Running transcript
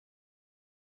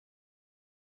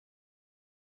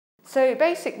So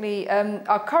basically,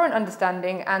 our current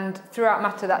understanding, and throughout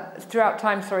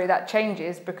time, that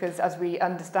changes, because as we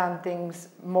understand things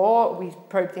more, we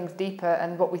probe things deeper,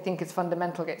 and what we think is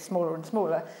fundamental gets smaller and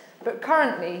smaller. But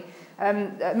currently,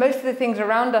 most of the things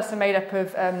around us are made up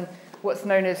of what's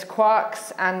known as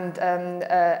quarks and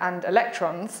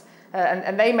electrons,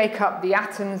 and they make up the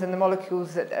atoms and the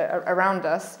molecules that are around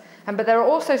us. But there are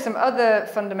also some other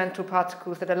fundamental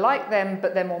particles that are like them,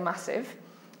 but they're more massive.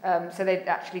 So they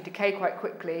actually decay quite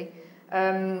quickly.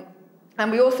 And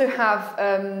we also have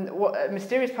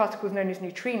mysterious particles known as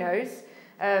neutrinos.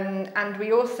 And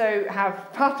we also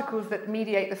have particles that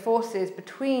mediate the forces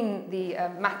between the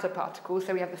matter particles.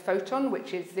 So we have the photon,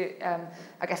 which is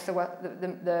I guess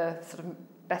the sort of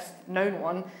best known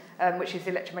one, which is the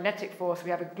electromagnetic force.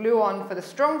 We have a gluon for the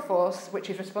strong force,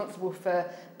 which is responsible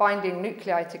for binding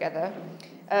nuclei together.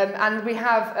 And we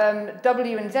have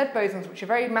W and Z bosons, which are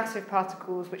very massive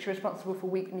particles, which are responsible for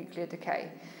weak nuclear decay.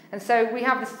 And so we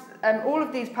have this, all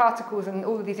of these particles and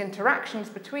all of these interactions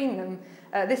between them.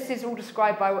 This is all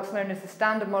described by what's known as the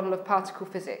standard model of particle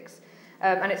physics.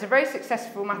 And it's a very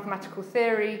successful mathematical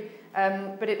theory,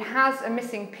 but it has a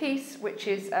missing piece, which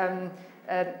is a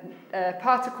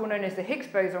particle known as the Higgs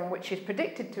boson, which is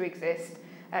predicted to exist.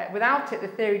 Without it, the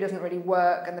theory doesn't really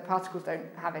work, and the particles don't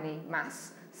have any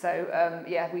mass. So,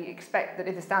 yeah, we expect that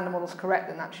if the standard model is correct,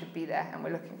 then that should be there, and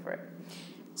we're looking for it.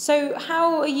 So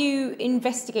how are you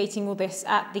investigating all this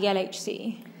at the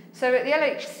LHC? So at the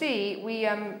LHC, we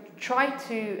try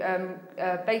to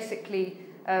basically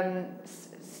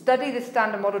study the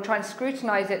standard model, try and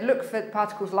scrutinize it, look for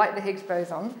particles like the Higgs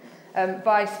boson,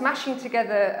 by smashing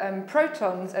together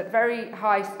protons at very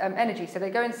high energy. So they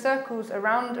go in circles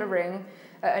around a ring,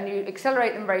 and you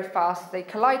accelerate them very fast, they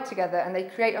collide together, and they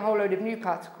create a whole load of new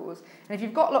particles. And if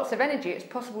you've got lots of energy, it's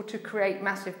possible to create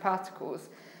massive particles.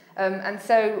 And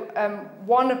so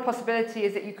one possibility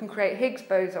is that you can create Higgs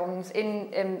bosons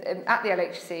at the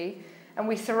LHC, and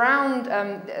we surround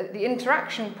the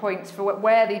interaction points for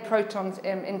where the protons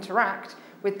interact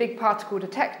with big particle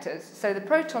detectors. So the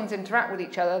protons interact with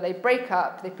each other, they break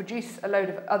up, they produce a load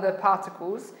of other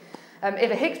particles.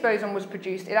 If a Higgs boson was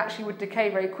produced, it actually would decay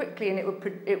very quickly, and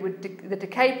the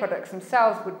decay products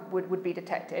themselves would be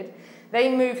detected. They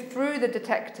move through the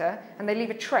detector, and they leave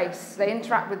a trace. They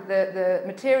interact with the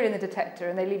material in the detector,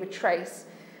 and they leave a trace.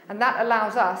 And that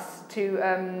allows us to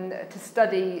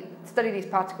study these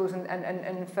particles and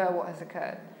infer what has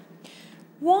occurred.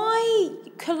 Why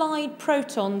collide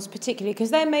protons particularly? Because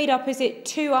they're made up, is it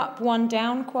 2 up, 1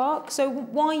 down quark? So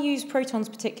why use protons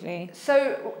particularly?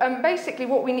 So basically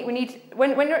what we need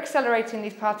when you're accelerating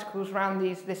these particles around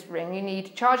this ring, you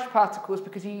need charged particles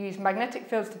because you use magnetic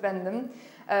fields to bend them,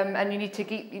 and you need to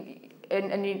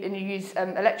you use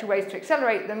electric waves to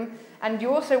accelerate them, and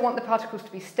you also want the particles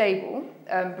to be stable,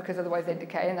 because otherwise they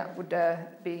decay, and that would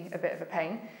be a bit of a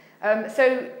pain.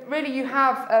 So really you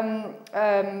have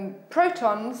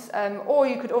protons, or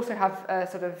you could also have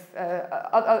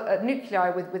a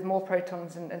nuclei with more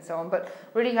protons and so on, but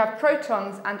really you have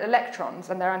protons and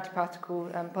electrons and their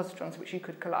antiparticle positrons, which you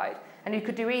could collide, and you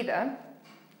could do either.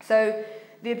 So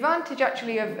the advantage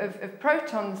actually of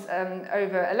protons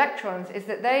over electrons is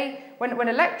that when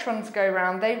electrons go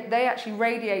around, they actually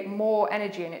radiate more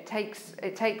energy, and it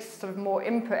takes sort of more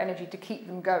input energy to keep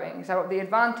them going. So the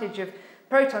advantage of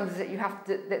protons is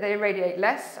that they radiate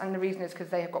less, and the reason is because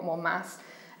they have got more mass.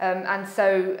 And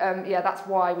so, yeah, that's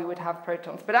why we would have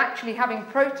protons. But actually having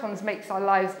protons makes our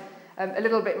lives a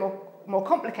little bit more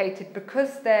complicated,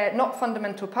 because they're not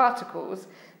fundamental particles.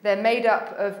 They're made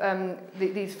up of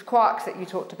these quarks that you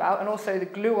talked about, and also the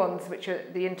gluons, which are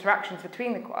the interactions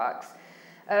between the quarks.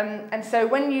 And so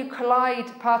when you collide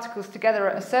particles together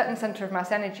at a certain center of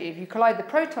mass energy, if you collide the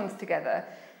protons together,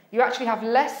 you actually have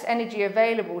less energy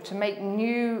available to make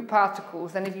new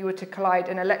particles than if you were to collide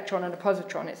an electron and a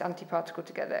positron, its antiparticle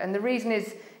together. And the reason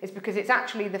is because it's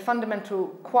actually the fundamental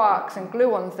quarks and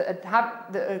gluons that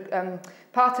are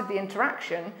part of the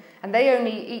interaction, and they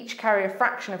only each carry a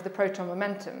fraction of the proton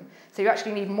momentum. So you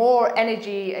actually need more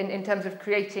energy in terms of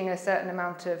creating a certain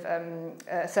amount of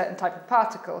a certain type of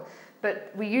particle.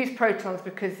 But we use protons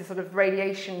because the sort of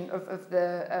radiation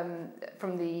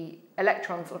from the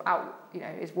electrons sort of out,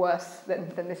 is worse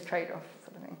than this trade-off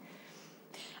sort of thing.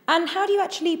 And how do you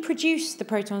actually produce the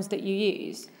protons that you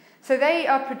use? So they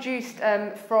are produced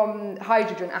from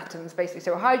hydrogen atoms, basically.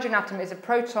 So a hydrogen atom is a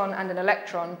proton and an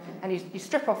electron, and you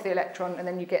strip off the electron, and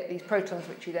then you get these protons,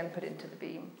 which you then put into the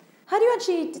beam. How do you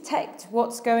actually detect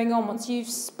what's going on once you've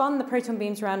spun the proton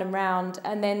beams round and round,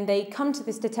 and then they come to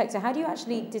this detector? How do you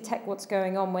actually detect what's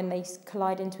going on when they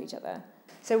collide into each other?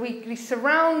 So we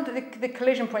surround the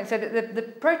collision point so that the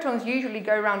protons usually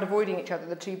go around avoiding each other,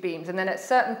 the two beams, and then at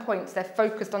certain points they're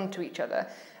focused onto each other.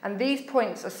 And these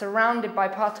points are surrounded by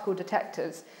particle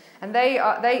detectors. And they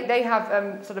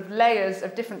have sort of layers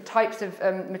of different types of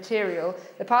material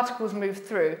the particles move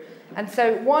through. And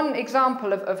so one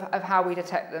example of how we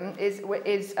detect them is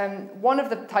one of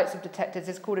the types of detectors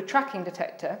is called a tracking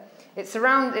detector. It sort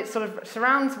of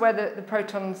surrounds where the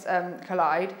protons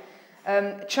collide.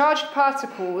 Charged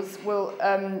particles will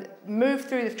move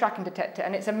through this tracking detector,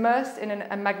 and it's immersed in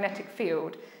a magnetic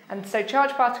field. And so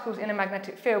charged particles in a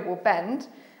magnetic field will bend.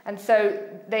 And so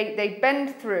they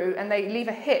bend through and they leave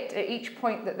a hit at each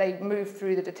point that they move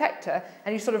through the detector,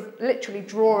 and you sort of literally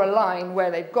draw a line where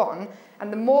they've gone.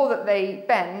 And the more that they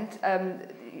bend,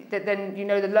 then you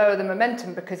know the lower the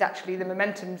momentum, because actually the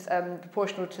momentum's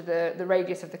proportional to the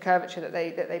radius of the curvature that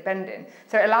they bend in.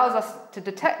 So it allows us to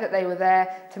detect that they were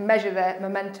there, to measure their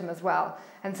momentum as well.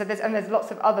 And so there's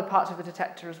lots of other parts of the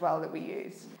detector as well that we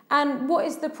use. And what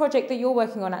is the project that you're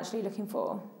working on actually looking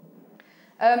for?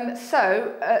 In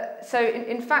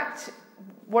fact,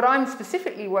 what I'm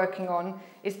specifically working on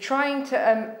is trying to,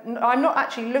 I'm not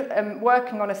actually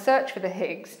working on a search for the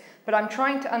Higgs, but I'm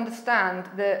trying to understand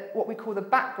what we call the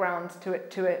background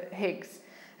to a Higgs.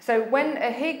 So when a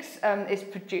Higgs is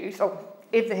produced, or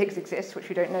if the Higgs exists, which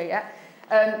we don't know yet,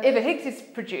 if a Higgs is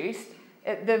produced,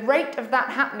 the rate of that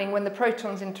happening when the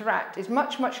protons interact is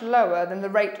much, much lower than the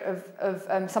rate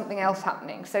of something else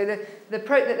happening. So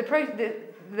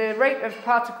the rate of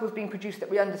particles being produced that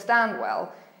we understand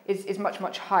well is much,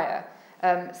 much higher.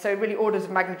 So really orders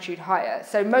of magnitude higher.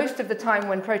 So most of the time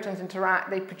when protons interact,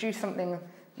 they produce something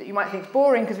that you might think is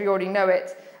boring because we already know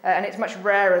it, and it's much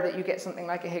rarer that you get something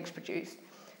like a Higgs produced.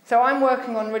 So I'm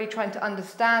working on really trying to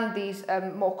understand these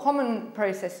more common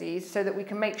processes so that we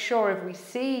can make sure if we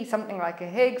see something like a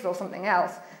Higgs or something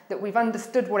else, that we've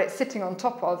understood what it's sitting on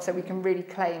top of, so we can really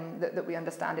claim that we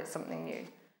understand it's something new.